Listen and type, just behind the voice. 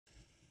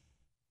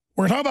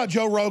We're going to talk about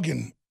Joe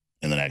Rogan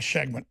in the next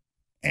segment.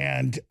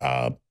 And,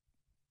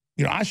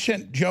 you know, I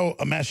sent Joe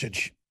a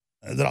message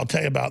that I'll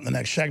tell you about in the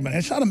next segment.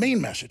 It's not a mean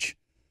message.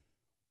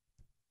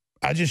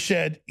 I just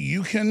said,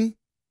 you can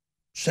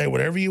say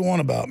whatever you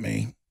want about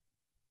me,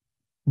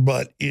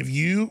 but if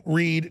you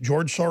read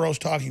George Soros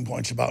talking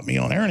points about me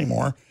on air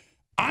anymore,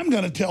 I'm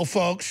going to tell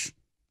folks,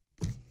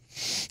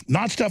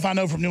 not stuff I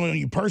know from knowing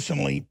you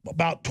personally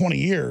about 20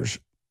 years,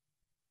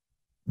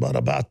 but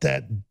about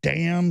that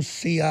damn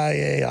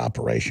CIA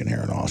operation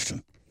here in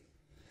Austin.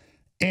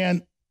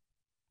 And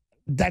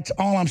that's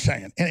all I'm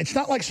saying. And it's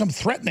not like some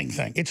threatening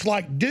thing. It's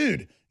like,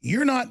 dude,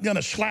 you're not going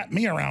to slap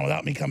me around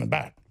without me coming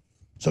back.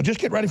 So just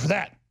get ready for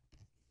that.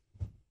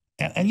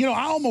 And you know,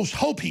 I almost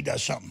hope he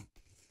does something,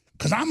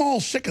 because I'm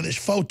all sick of this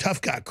faux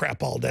tough guy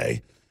crap all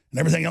day and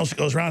everything else that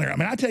goes around here. I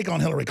mean, I take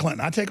on Hillary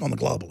Clinton. I take on the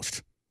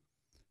globalists.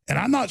 And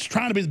I'm not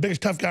trying to be the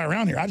biggest tough guy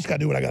around here. I just got to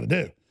do what I got to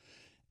do.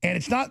 And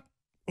it's not,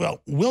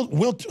 well,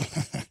 we'll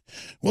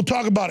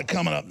talk about it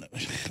coming up.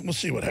 We'll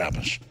see what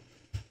happens.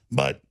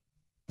 But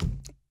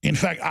in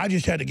fact, I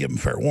just had to give him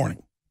fair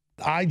warning.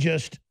 I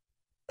just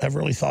have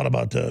really thought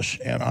about this,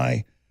 and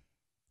I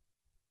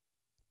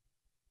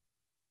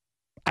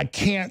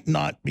can't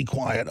not be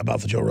quiet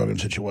about the Joe Rogan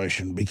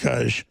situation,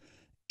 because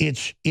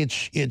it's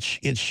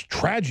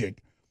tragic,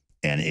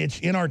 and it's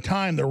in our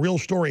time. The real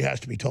story has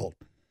to be told.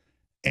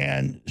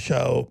 And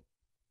so,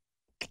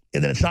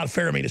 and then it's not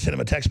fair of me to send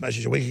him a text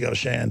message a week ago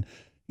saying,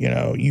 you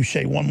know, you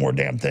say one more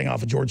damn thing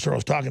off of George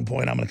Soros talking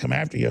point, I'm going to come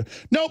after you.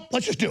 Nope,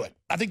 let's just do it.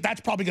 I think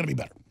that's probably going to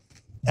be better.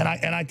 And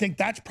I think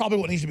that's probably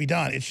what needs to be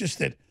done. It's just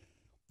that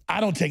I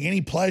don't take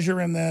any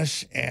pleasure in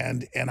this,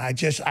 and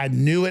I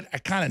knew it. I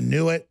kind of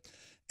knew it,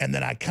 and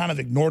then I kind of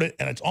ignored it,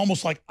 and it's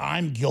almost like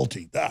I'm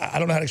guilty. I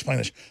don't know how to explain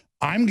this.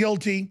 I'm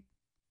guilty,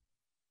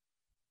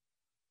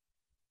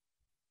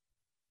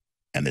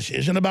 and this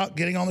isn't about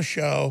getting on the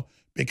show,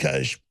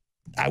 because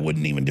I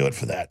wouldn't even do it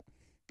for that.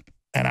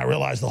 And I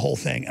realized the whole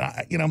thing,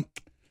 and you know,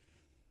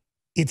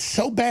 it's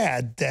so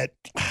bad that,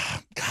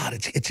 God,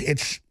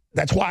 it's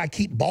that's why I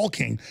keep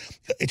balking.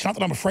 It's not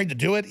that I'm afraid to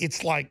do it.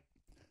 It's like,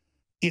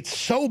 it's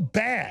so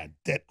bad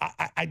that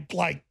I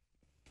like,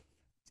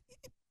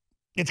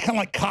 it's kind of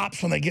like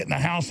cops when they get in the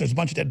house, there's a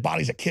bunch of dead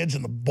bodies of kids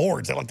in the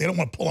boards. They're like, they don't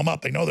want to pull them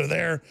up. They know they're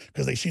there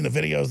because they've seen the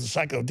videos the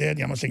psycho did.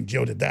 You know, I'm not saying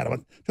Joe did that.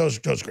 Joe's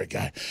a great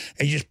guy.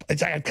 And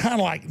I'm kind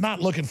of like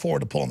not looking forward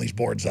to pulling these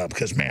boards up,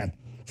 because, man,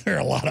 there are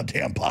a lot of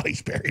damn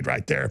bodies buried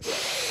right there.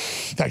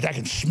 In fact, I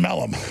can smell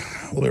them.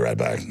 We'll be right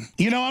back.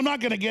 You know, I'm not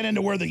going to get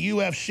into where the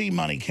UFC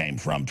money came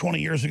from 20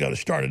 years ago to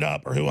start it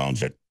up, or who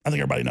owns it. I think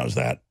everybody knows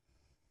that.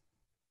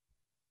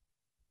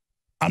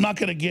 I'm not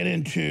going to get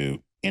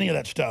into any of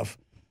that stuff.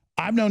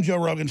 I've known Joe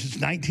Rogan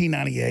since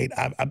 1998.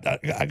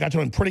 I got to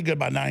know him pretty good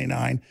by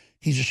 99.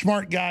 He's a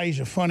smart guy. He's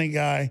a funny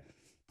guy.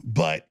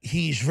 But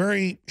he's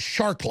very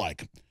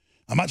shark-like.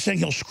 I'm not saying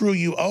he'll screw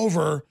you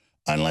over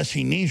unless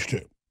he needs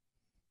to.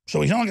 So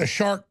he's not like a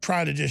shark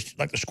trying to just,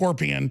 like the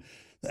scorpion,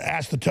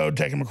 ask the toad,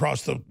 take him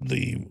across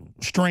the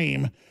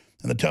stream.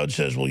 And the toad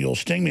says, well, you'll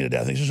sting me to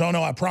death. And he says, oh,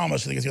 no, I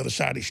promise. And he gets the other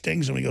side. He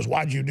stings him. He goes,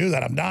 why'd you do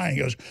that? I'm dying.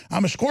 He goes,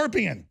 I'm a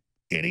scorpion,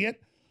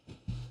 idiot.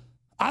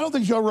 I don't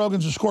think Joe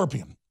Rogan's a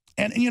scorpion.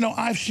 And, you know,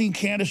 I've seen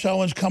Candace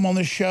Owens come on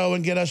this show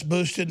and get us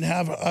boosted and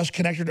have us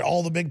connected to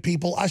all the big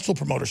people. I still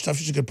promote her stuff.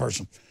 She's a good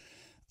person.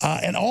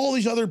 And all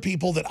these other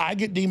people that I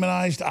get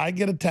demonized, I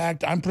get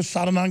attacked, I'm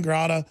persona non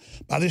grata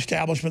by the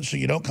establishment, so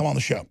you don't come on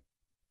the show.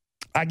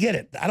 I get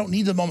it. I don't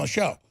need them on the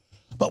show.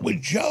 But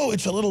with Joe,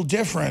 it's a little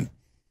different,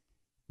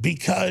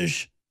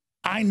 because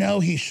I know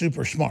he's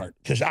super smart.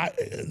 Because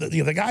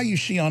the guy you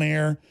see on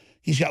air,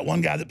 he's got one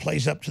guy that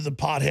plays up to the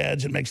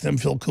potheads and makes them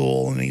feel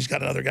cool, and he's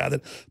got another guy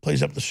that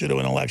plays up the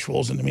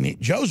pseudo-intellectuals. And I mean,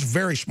 Joe's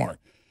very smart.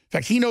 In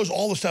fact, he knows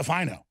all the stuff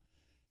I know.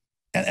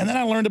 And then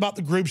I learned about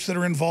the groups that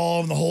are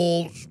involved, the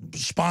whole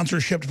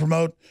sponsorship to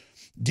promote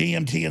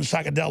DMT and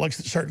psychedelics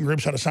that certain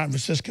groups out of San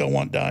Francisco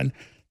want done.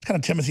 It's kind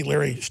of Timothy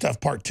Leary stuff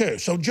part 2.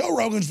 So Joe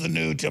Rogan's the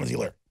new Timothy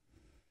Leary.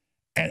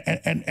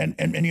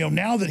 And you know,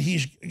 now that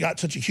he's got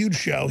such a huge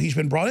show, he's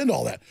been brought into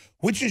all that,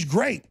 which is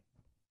great.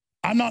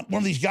 I'm not one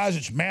of these guys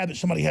that's mad that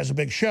somebody has a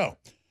big show.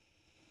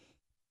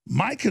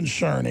 My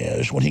concern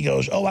is when he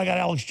goes, oh, I got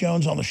Alex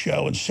Jones on the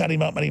show and set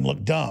him up, made him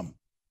look dumb.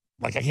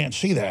 Like, I can't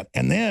see that.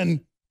 And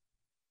then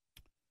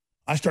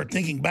I start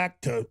thinking back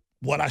to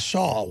what I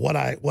saw, what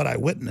I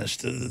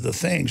witnessed, the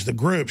things, the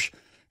groups.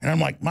 And I'm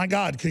like, my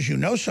God, because you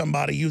know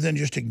somebody, you then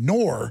just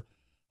ignore.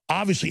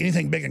 Obviously,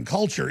 anything big in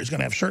culture is going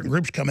to have certain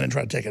groups come in and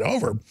try to take it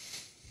over.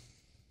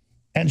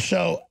 And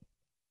so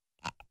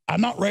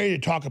I'm not ready to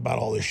talk about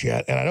all this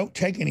yet. And I don't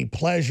take any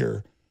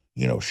pleasure,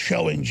 you know,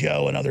 showing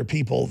Joe and other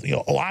people, you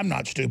know, oh, I'm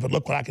not stupid.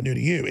 Look what I can do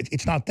to you.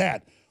 It's not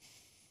that.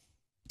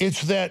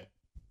 It's that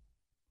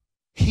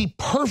he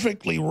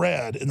perfectly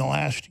read in the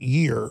last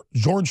year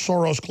George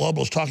Soros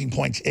globalist talking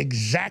points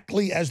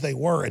exactly as they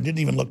were and didn't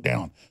even look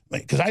down.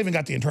 Because I even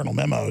got the internal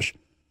memos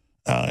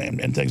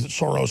and things that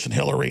Soros and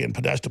Hillary and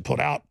Podesta put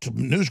out to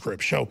news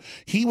groups. So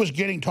he was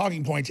getting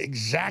talking points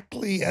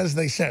exactly as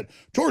they said.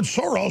 George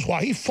Soros,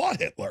 why, he fought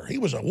Hitler. He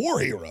was a war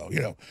hero.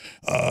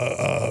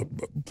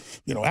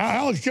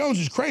 Alex Jones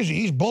is crazy.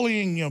 He's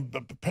bullying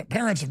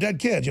parents of dead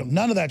kids.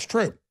 None of that's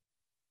true.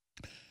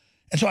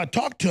 And so I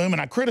talked to him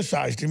and I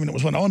criticized him. And it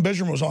was when Owen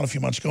Benjamin was on a few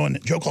months ago. And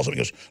Joe calls up and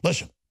goes,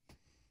 listen,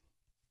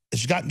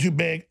 it's gotten too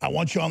big. I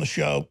want you on the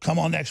show. Come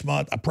on next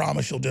month. I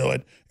promise you'll do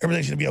it.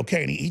 Everything's going to be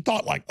okay. And he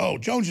thought like, oh,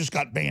 Jones just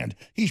got banned.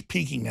 He's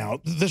peaking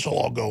now. This will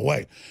all go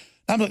away.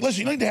 I'm like,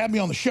 listen, you need to have me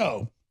on the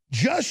show.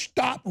 Just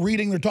stop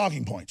reading their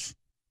talking points.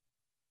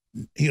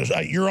 He goes,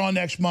 you're on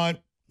next month.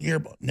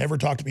 Never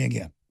talk to me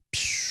again.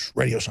 Psh,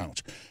 radio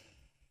silence.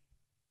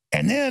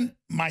 And then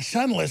my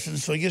son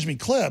listens, so he gives me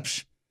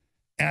clips.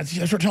 And I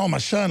start telling my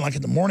son, like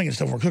in the morning and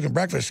stuff, we're cooking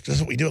breakfast, because this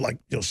is what we do at like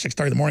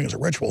 6:30 in the morning as a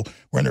ritual.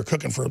 We're in there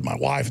cooking for my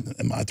wife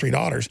and my 3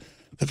 daughters.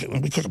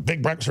 We cook a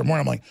big breakfast in the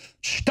morning. I'm like,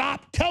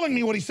 stop telling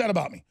me what he said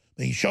about me.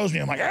 And he shows me.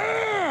 I'm like,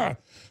 ah!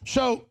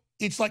 So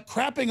it's like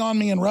crapping on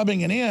me and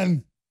rubbing it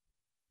in.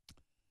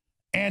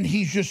 And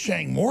he's just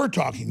saying more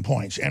talking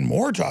points and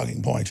more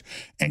talking points.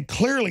 And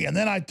clearly, and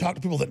then I talk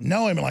to people that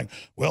know him and like,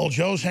 well,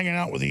 Joe's hanging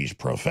out with these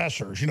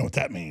professors. You know what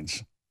that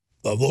means?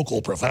 The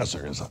local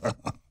professors.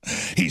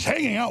 He's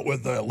hanging out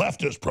with the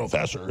leftist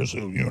professors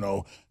who,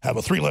 have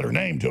a 3-letter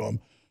name to them.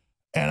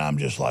 And I'm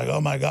just like,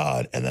 oh, my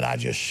God. And then I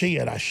just see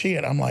it. I see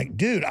it. I'm like,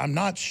 dude, I'm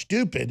not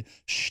stupid.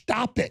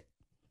 Stop it.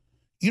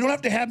 You don't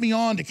have to have me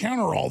on to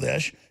counter all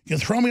this. You can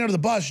throw me under the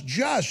bus.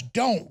 Just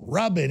don't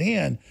rub it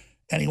in.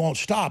 And he won't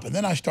stop. And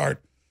then I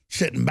start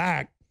sitting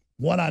back.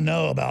 What I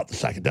know about the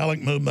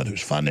psychedelic movement,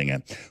 who's funding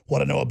it,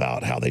 what I know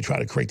about how they try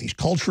to create these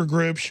culture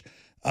groups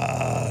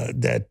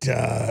that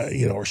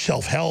are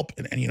self-help,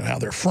 and how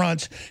they're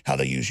fronts, how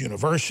they use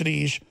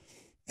universities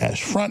as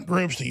front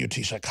groups, the UT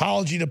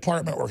psychology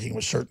department working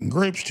with certain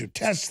groups to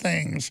test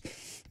things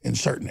in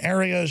certain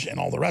areas and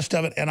all the rest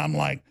of it. And I'm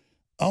like,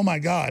 oh my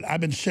God,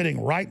 I've been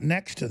sitting right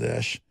next to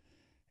this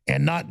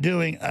and not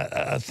doing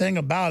a thing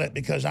about it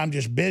because I'm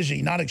just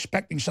busy, not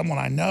expecting someone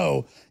I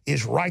know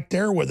is right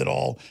there with it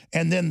all.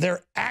 And then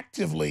they're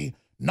actively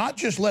not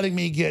just letting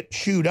me get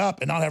chewed up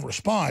and not have a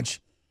response,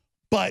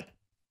 but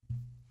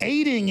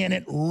aiding in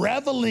it,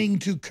 reveling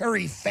to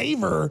curry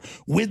favor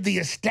with the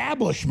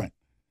establishment.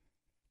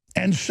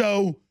 And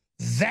so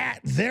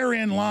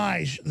therein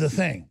lies the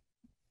thing.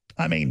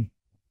 I mean,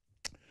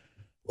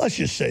 let's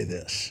just say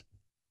this.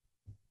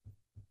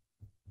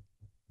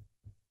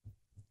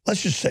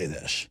 Let's just say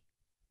this.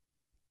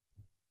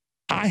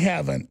 I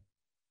haven't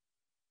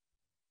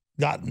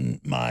gotten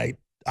my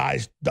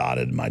I's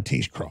dotted and my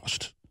T's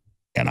crossed.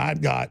 And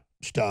I've got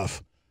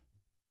stuff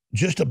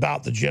just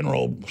about the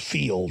general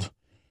field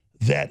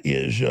that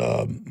is,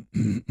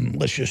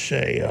 let's just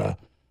say,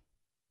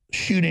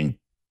 shooting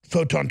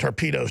photon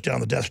torpedoes down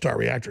the Death Star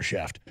reactor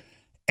shaft.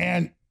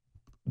 And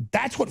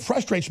that's what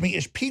frustrates me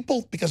is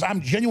people, because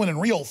I'm genuine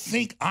and real,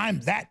 think I'm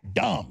that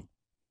dumb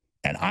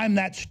and I'm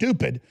that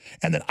stupid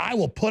and that I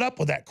will put up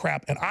with that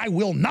crap, and I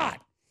will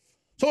not.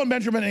 So Owen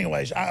Benjamin,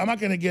 anyways, I'm not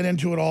going to get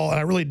into it all, and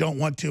I really don't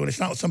want to, and it's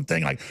not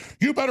something like,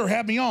 you better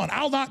have me on.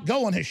 I'll not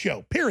go on his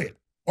show, period.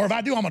 Or if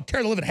I do, I'm going to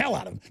tear the living hell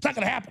out of him. It's not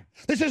going to happen.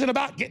 This isn't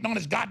about getting on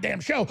his goddamn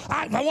show. If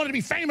I wanted to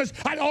be famous,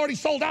 I'd already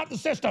sold out the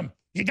system.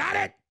 You got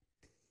it?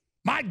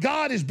 My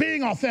God is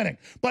being authentic.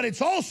 But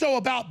it's also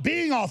about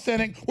being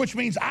authentic, which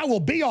means I will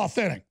be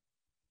authentic.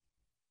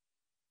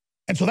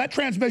 And so that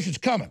transmission's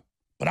coming.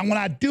 But when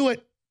I do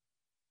it,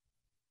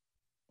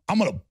 I'm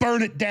going to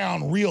burn it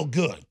down real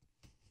good.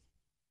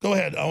 Go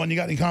ahead, Owen. You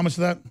got any comments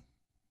to that?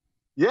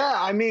 Yeah,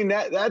 I mean,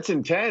 that's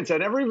intense. I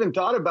never even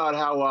thought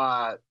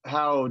about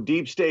how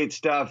deep state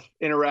stuff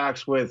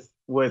interacts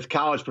with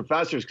college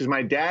professors, because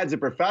my dad's a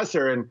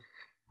professor, and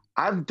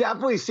I've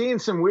definitely seen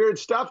some weird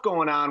stuff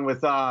going on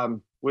with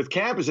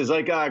campuses.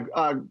 Like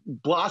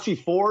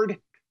Blasey Ford,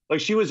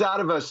 like she was out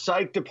of a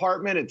psych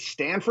department at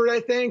Stanford, I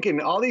think, and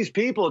all these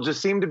people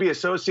just seem to be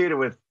associated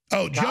with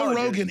colleges. Joe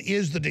Rogan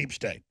is the deep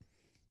state.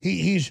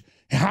 He's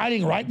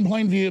hiding right in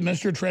plain view,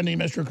 Mr. Trendy,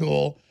 Mr.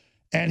 Cool.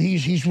 And he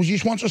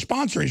just wants a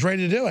sponsor. He's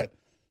ready to do it.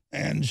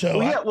 And so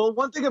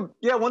one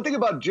thing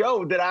about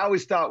Joe that I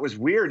always thought was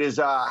weird is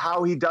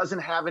how he doesn't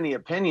have any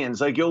opinions.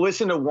 Like, you'll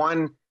listen to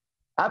one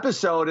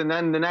episode and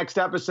then the next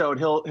episode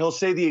he'll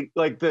say the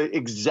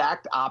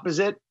exact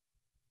opposite,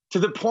 to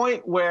the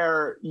point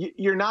where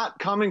you're not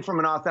coming from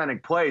an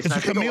authentic place. It's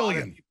a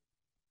chameleon.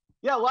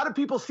 A lot of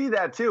people see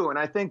that too. And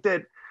I think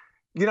that,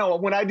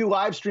 when I do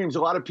live streams,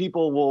 a lot of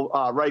people will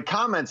write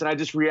comments, and I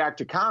just react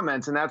to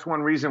comments. And that's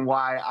one reason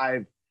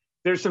why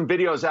there's some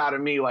videos out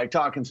of me like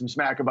talking some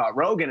smack about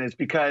Rogan, is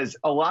because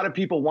a lot of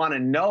people want to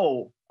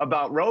know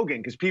about Rogan,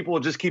 because people will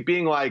just keep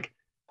being like,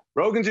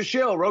 Rogan's a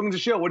shill, Rogan's a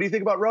shill. What do you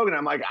think about Rogan?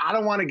 I'm like, I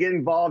don't want to get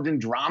involved in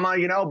drama,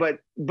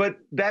 but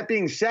that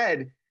being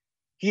said,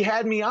 he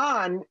had me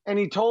on and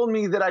he told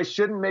me that I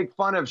shouldn't make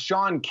fun of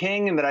Sean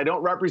King and that I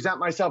don't represent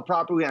myself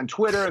properly on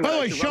Twitter. And by the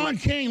way, Sean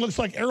King looks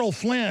like Errol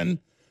Flynn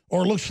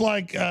or looks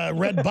like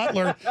Red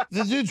Butler.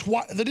 The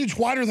dude's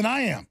whiter than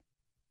I am.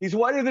 He's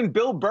whiter than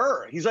Bill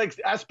Burr. He's like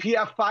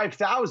SPF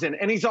 5000,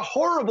 and he's a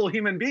horrible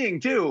human being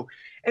too.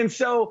 And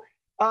so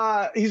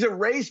he's a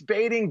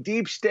race-baiting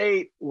deep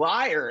state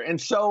liar. And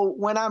so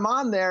when I'm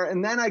on there,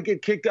 and then I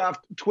get kicked off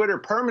Twitter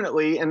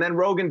permanently, and then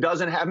Rogan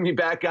doesn't have me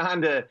back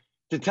on to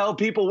tell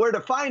people where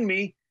to find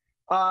me.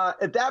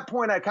 At that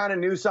point, I kind of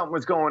knew something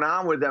was going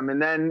on with him.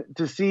 And then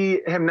to see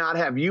him not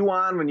have you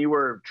on when you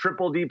were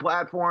triple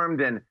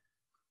deplatformed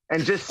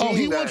and just seeing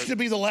he wants to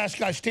be the last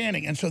guy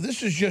standing. And so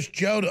this is just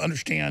Joe to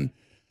understand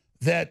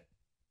that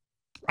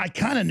I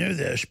kind of knew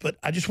this, but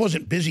I just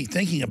wasn't busy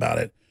thinking about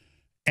it.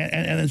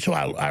 And so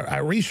I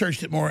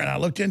researched it more, and I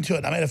looked into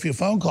it. I made a few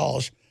phone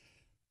calls,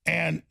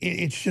 and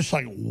it's just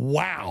like,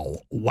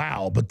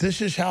 wow. But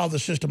this is how the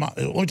system, let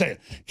me tell you,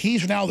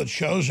 he's now the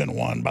chosen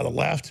one by the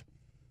left,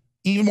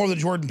 even more than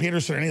Jordan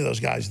Peterson or any of those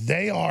guys.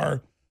 They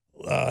are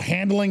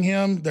handling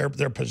him.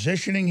 They're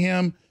positioning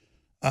him,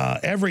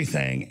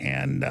 everything.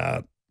 And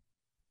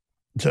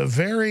it's a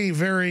very,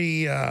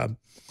 very,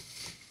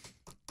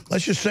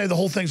 let's just say the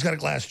whole thing's got a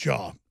glass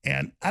jaw.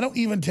 And I don't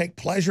even take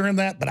pleasure in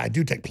that, but I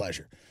do take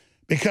pleasure.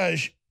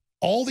 Because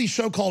all these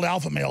so-called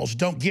alpha males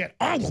don't get,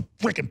 I will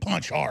freaking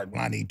punch hard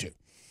when I need to.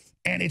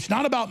 And it's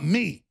not about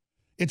me.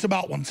 It's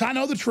about once I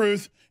know the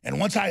truth and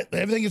once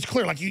everything is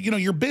clear. Like, you know,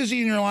 you're busy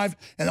in your life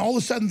and all of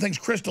a sudden things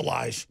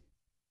crystallize,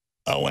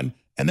 Owen,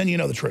 and then you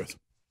know the truth.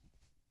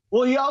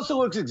 Well, he also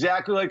looks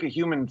exactly like a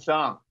human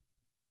thumb.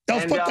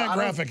 Let's put that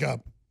graphic up.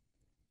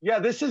 Yeah,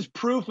 this is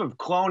proof of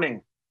cloning.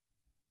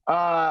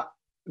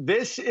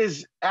 This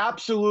is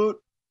absolute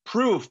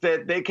proof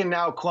that they can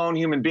now clone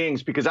human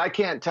beings, because I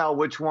can't tell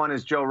which one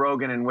is Joe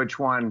Rogan and which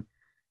one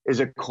is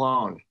a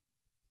clone.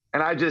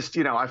 And I just,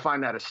 you know, I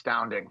find that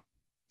astounding.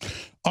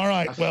 All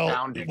right,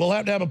 astounding. Well, we'll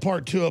have to have a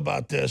part 2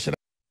 about this. And,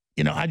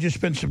 you know, I just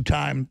spent some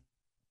time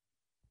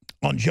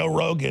on Joe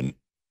Rogan.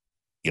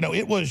 You know,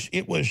 it was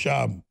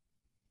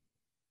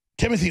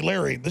Timothy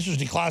Leary. This is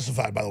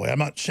declassified, by the way. I'm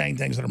not saying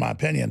things that are my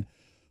opinion.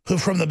 Who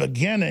from the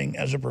beginning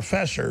as a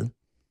professor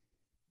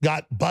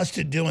got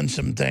busted doing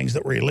some things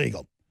that were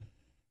illegal.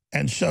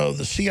 And so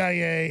the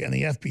CIA and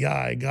the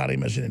FBI got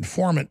him as an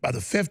informant by the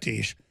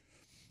 50s.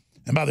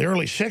 And by the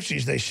early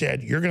 60s, they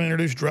said, you're going to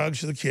introduce drugs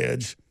to the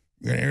kids.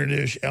 You're going to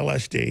introduce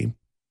LSD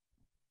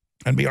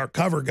and be our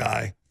cover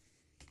guy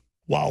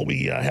while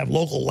we have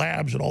local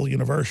labs at all the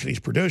universities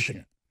producing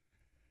it.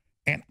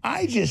 And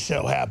I just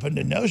so happened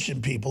to know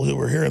some people who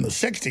were here in the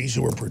 60s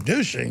who were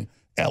producing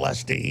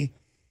LSD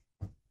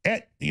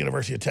at the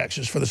University of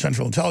Texas for the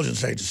Central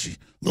Intelligence Agency.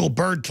 Little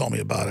Bird told me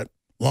about it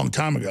a long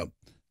time ago.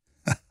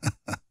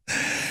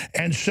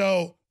 And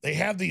so they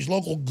have these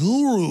local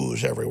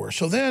gurus everywhere.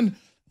 So then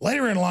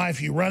later in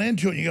life, you run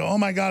into it and you go, oh,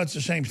 my God, it's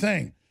the same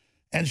thing.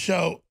 And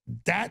so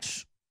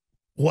that's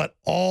what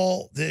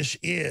all this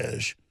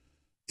is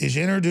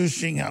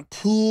introducing how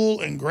cool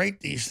and great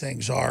these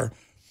things are,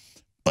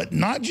 but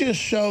not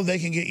just so they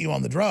can get you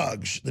on the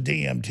drugs, the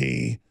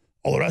DMT,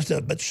 all the rest of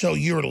it, but so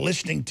you're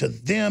listening to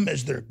them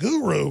as their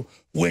guru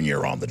when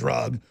you're on the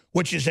drug,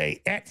 which is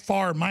a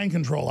at-far mind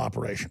control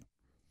operation.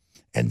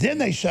 And then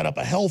they set up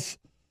a health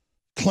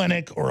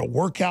clinic or a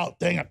workout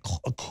thing,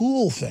 a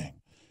cool thing.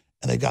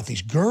 And they got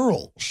these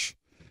girls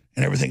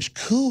and everything's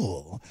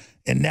cool.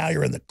 And now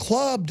you're in the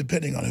club,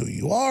 depending on who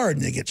you are, and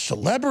they get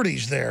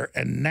celebrities there.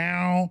 And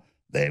now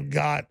they've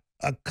got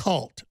a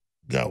cult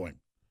going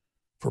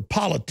for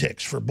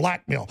politics, for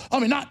blackmail. I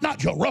mean, not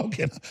Joe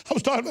Rogan. I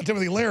was talking about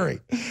Timothy Leary.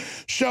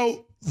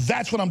 So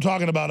that's what I'm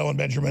talking about, Owen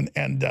Benjamin.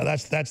 And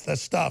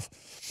that's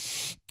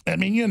stuff. I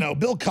mean, you know,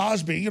 Bill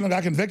Cosby, you know,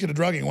 got convicted of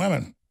drugging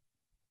women.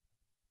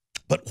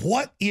 But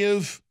what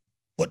if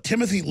what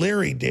Timothy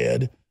Leary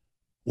did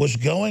was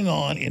going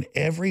on in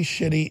every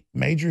city,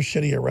 major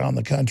city around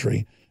the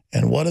country,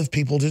 and what if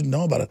people didn't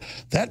know about it?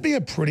 That'd be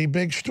a pretty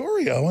big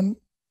story, Owen.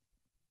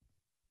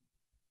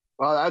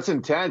 Well, that's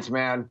intense,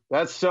 man.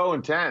 That's so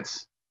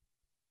intense.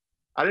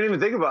 I didn't even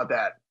think about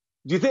that.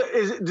 Do you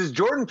think does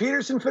Jordan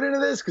Peterson fit into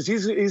this? Because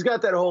he's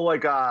got that whole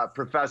like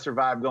professor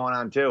vibe going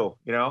on too,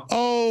 you know?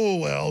 Oh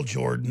well,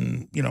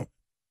 Jordan, you know.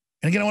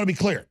 And again, I want to be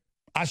clear.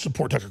 I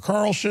support Tucker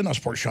Carlson. I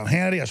support Sean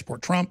Hannity. I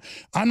support Trump.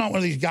 I'm not one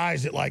of these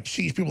guys that like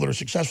sees people that are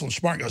successful and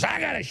smart and goes,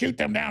 I got to shoot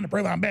them down to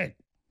prove I'm big.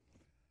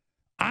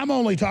 I'm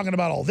only talking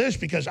about all this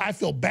because I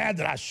feel bad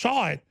that I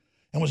saw it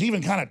and was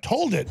even kind of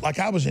told it like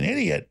I was an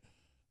idiot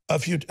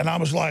and I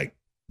was like,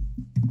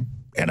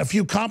 and a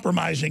few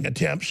compromising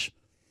attempts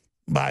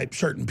by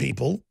certain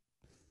people.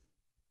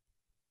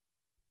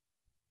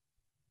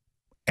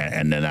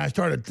 And then I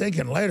started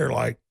thinking later,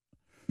 like,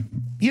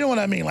 you know what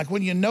I mean? Like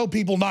when you know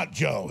people, not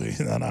Joe,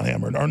 not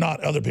him, or not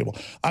other people.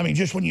 I mean,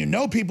 just when you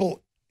know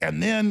people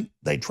and then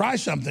they try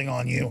something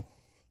on you,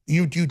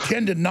 you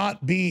tend to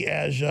not be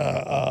as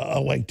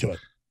awake to it.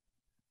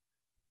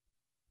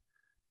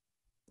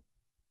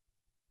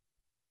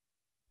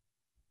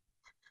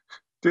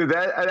 Dude,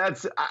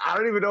 that's I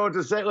don't even know what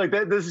to say. Like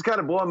this is kind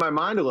of blowing my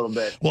mind a little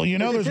bit. Well, you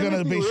know, there's going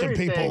to be some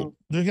people.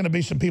 There's going to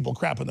be some people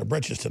crapping their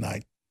britches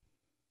tonight.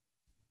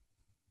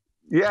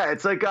 Yeah,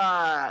 it's like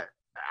I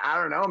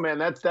don't know, man.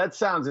 That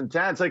sounds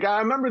intense. Like I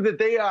remember that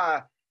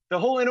the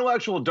whole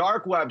intellectual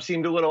dark web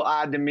seemed a little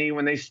odd to me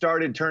when they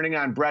started turning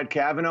on Brett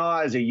Kavanaugh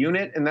as a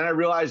unit. And then I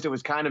realized it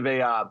was kind of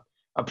a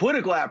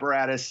political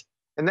apparatus.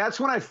 And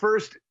that's when I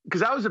first,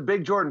 because I was a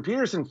big Jordan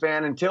Peterson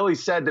fan until he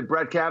said that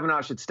Brett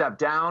Kavanaugh should step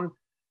down.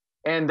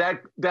 And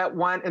that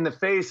went in the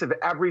face of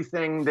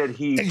everything that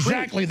he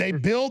Exactly. preached. They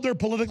build their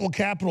political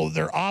capital,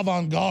 their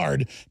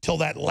avant-garde, till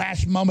that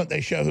last moment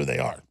they show who they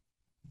are.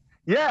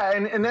 Yeah,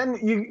 and then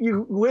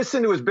you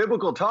listen to his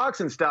biblical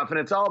talks and stuff, and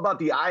it's all about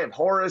the Eye of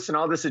Horus and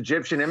all this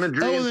Egyptian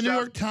imagery. Oh, and the stuff. New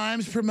York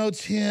Times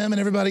promotes him and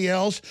everybody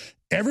else.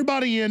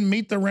 Everybody in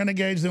Meet the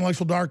Renegades, the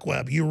Intellectual Dark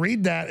Web. You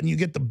read that and you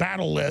get the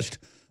battle list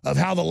of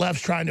how the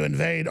left's trying to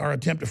invade our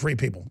attempt to free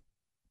people.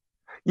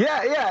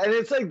 Yeah, and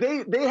it's like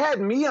they had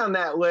me on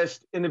that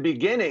list in the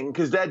beginning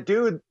because that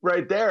dude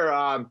right there,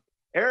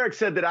 Eric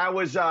said that I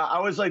was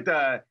like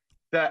the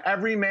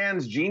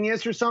everyman's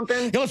genius or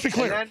something. Yeah, let's be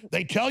clear.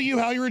 They tell you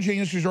how you're a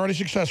genius, you're already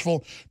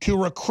successful, to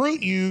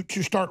recruit you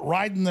to start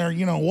riding their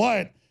you know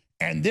what,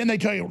 and then they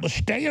tell you, to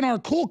stay in our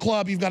cool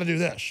club, you've got to do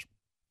this.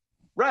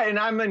 Right, and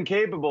I'm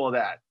incapable of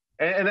that.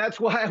 And that's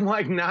why I'm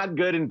like not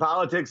good in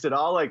politics at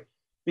all, like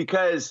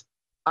because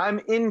I'm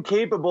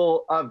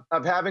incapable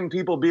of having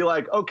people be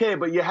like, okay,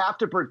 but you have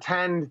to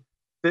pretend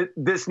that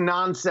this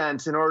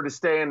nonsense in order to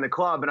stay in the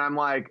club. And I'm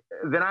like,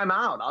 then I'm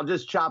out. I'll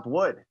just chop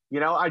wood.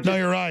 You know, No,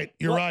 you're right.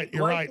 You're right.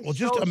 Well,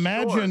 just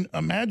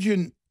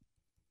imagine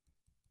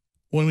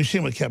when we see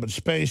him with Kevin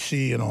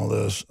Spacey and all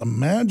this,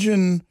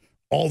 imagine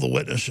all the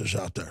witnesses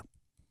out there.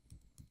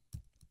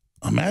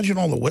 Imagine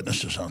all the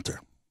witnesses out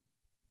there.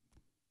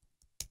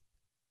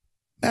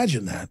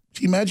 Imagine that.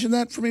 Can you imagine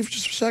that for me for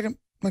just a second?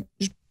 Like,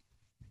 just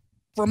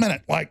for a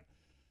minute. Like,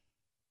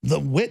 the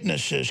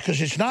witnesses,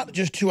 because it's not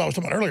just who I was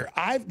talking about earlier.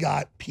 I've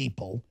got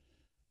people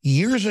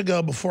years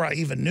ago, before I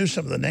even knew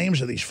some of the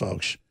names of these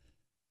folks,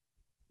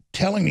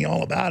 telling me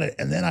all about it,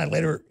 and then I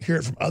later hear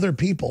it from other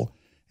people,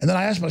 and then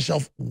I ask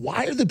myself,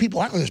 why do the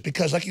people act like this?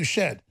 Because, like you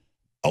said,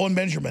 Owen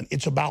Benjamin,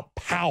 it's about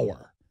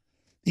power.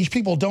 These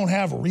people don't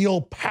have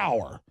real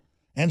power,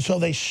 and so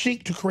they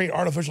seek to create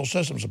artificial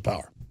systems of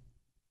power.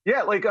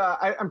 Yeah, like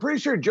I'm pretty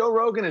sure Joe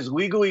Rogan is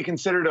legally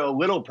considered a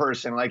little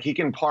person. Like he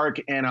can park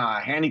in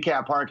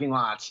handicap parking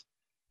lots.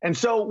 And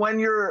so when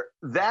you're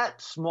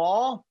that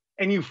small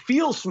and you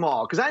feel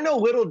small, because I know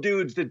little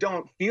dudes that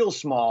don't feel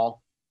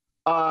small,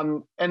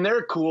 and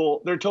they're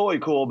cool, they're totally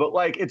cool, but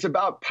like it's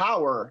about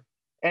power.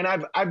 And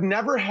I've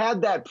never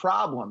had that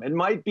problem. It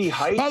might be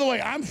height. By the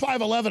way, I'm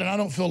 5'11" and I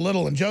don't feel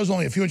little, and Joe's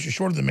only a few inches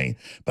shorter than me,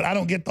 but I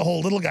don't get the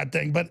whole little guy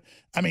thing. But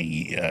I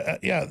mean,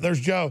 yeah, there's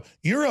Joe.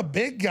 You're a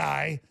big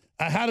guy.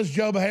 How does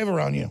Joe behave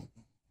around you?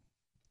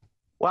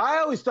 Well, I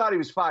always thought he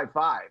was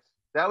 5'5".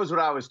 That was what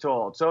I was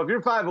told. So if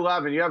you're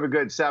 5'11", you have a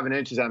good 7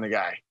 inches on the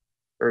guy,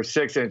 or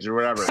 6 inches or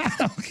whatever. I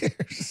don't care.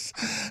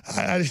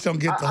 I just don't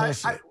get the whole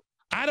thing.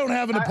 I don't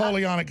have a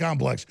Napoleonic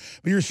complex,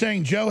 but you're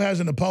saying Joe has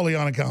a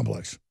Napoleonic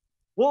complex.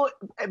 Well,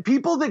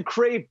 people that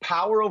crave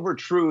power over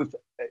truth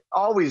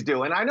always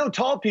do. And I know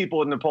tall people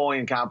with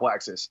Napoleon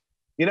complexes.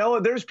 You know,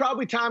 there's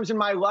probably times in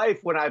my life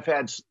when I've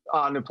had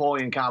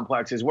Napoleon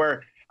complexes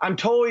where I'm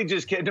totally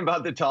just kidding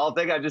about the tall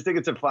thing. I just think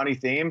it's a funny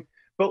theme.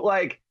 But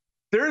like,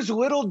 there's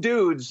little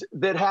dudes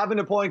that have a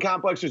Napoleon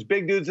complex. There's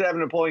big dudes that have a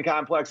Napoleon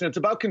complex. And it's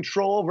about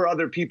control over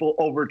other people,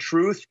 over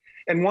truth.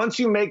 And once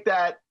you make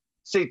that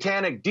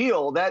satanic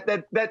deal,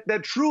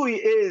 that truly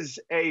is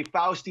a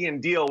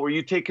Faustian deal where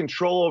you take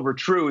control over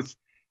truth,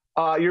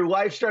 your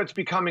life starts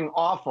becoming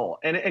awful.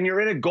 And you're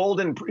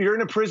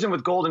in a prison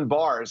with golden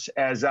bars,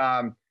 as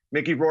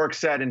Mickey Rourke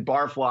said in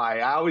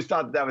Barfly. I always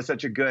thought that was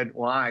such a good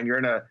line. You're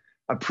in a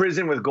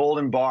prison with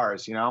golden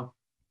bars, you know?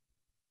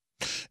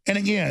 And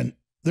again,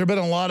 there have been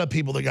a lot of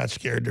people that got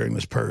scared during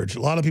this purge,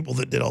 a lot of people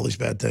that did all these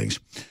bad things.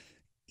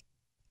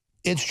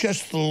 It's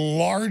just the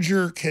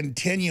larger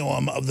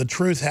continuum of the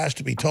truth has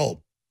to be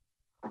told.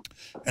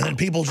 And then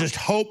people just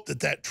hope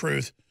that that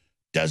truth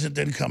doesn't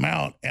then come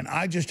out. And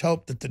I just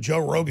hope that the Joe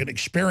Rogan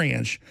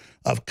experience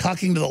of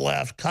cucking to the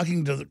left,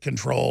 cucking to the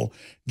control,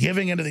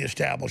 giving into the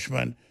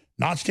establishment,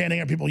 not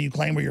standing up for people you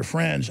claim are your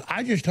friends,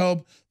 I just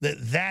hope that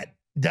that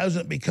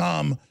doesn't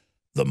become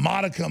the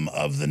modicum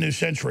of the new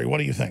century. What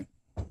do you think?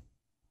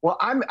 Well,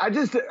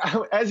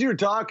 as you're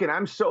talking,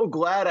 I'm so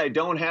glad I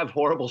don't have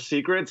horrible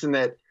secrets, and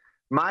that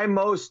my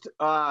most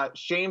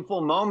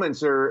shameful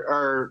moments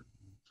are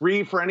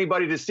free for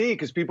anybody to see,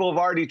 because people have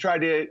already tried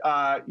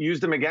to use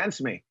them against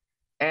me.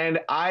 And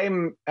I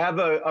have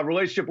a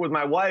relationship with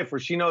my wife where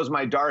she knows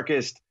my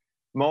darkest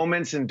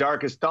moments and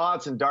darkest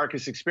thoughts and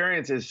darkest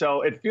experiences.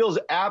 So it feels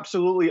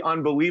absolutely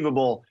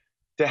unbelievable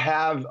to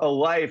have a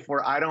life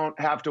where I don't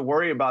have to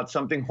worry about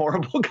something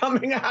horrible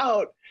coming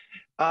out.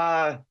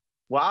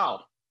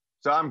 Wow.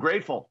 So I'm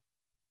grateful.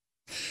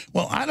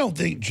 Well, I don't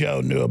think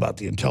Joe knew about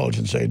the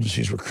intelligence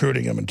agencies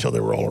recruiting him until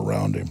they were all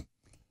around him.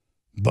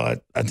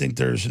 But I think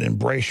there's an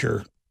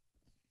embracer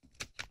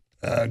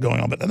going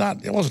on. But I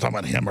wasn't talking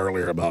about him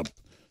earlier, about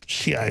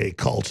CIA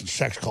cults and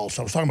sex cults.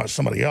 I was talking about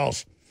somebody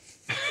else.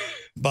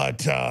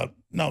 But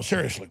no,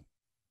 seriously.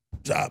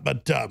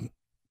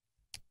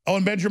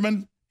 Owen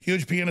Benjamin,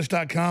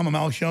 hugepianist.com. I'm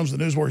Alex Jones,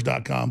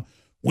 thenewswars.com.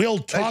 We'll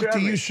talk to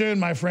you soon,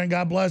 my friend.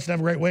 God bless. Have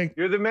a great week.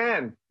 You're the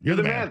man. You're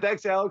the man.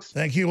 Thanks, Alex.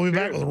 Thank you. We'll be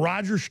back with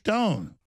Roger Stone.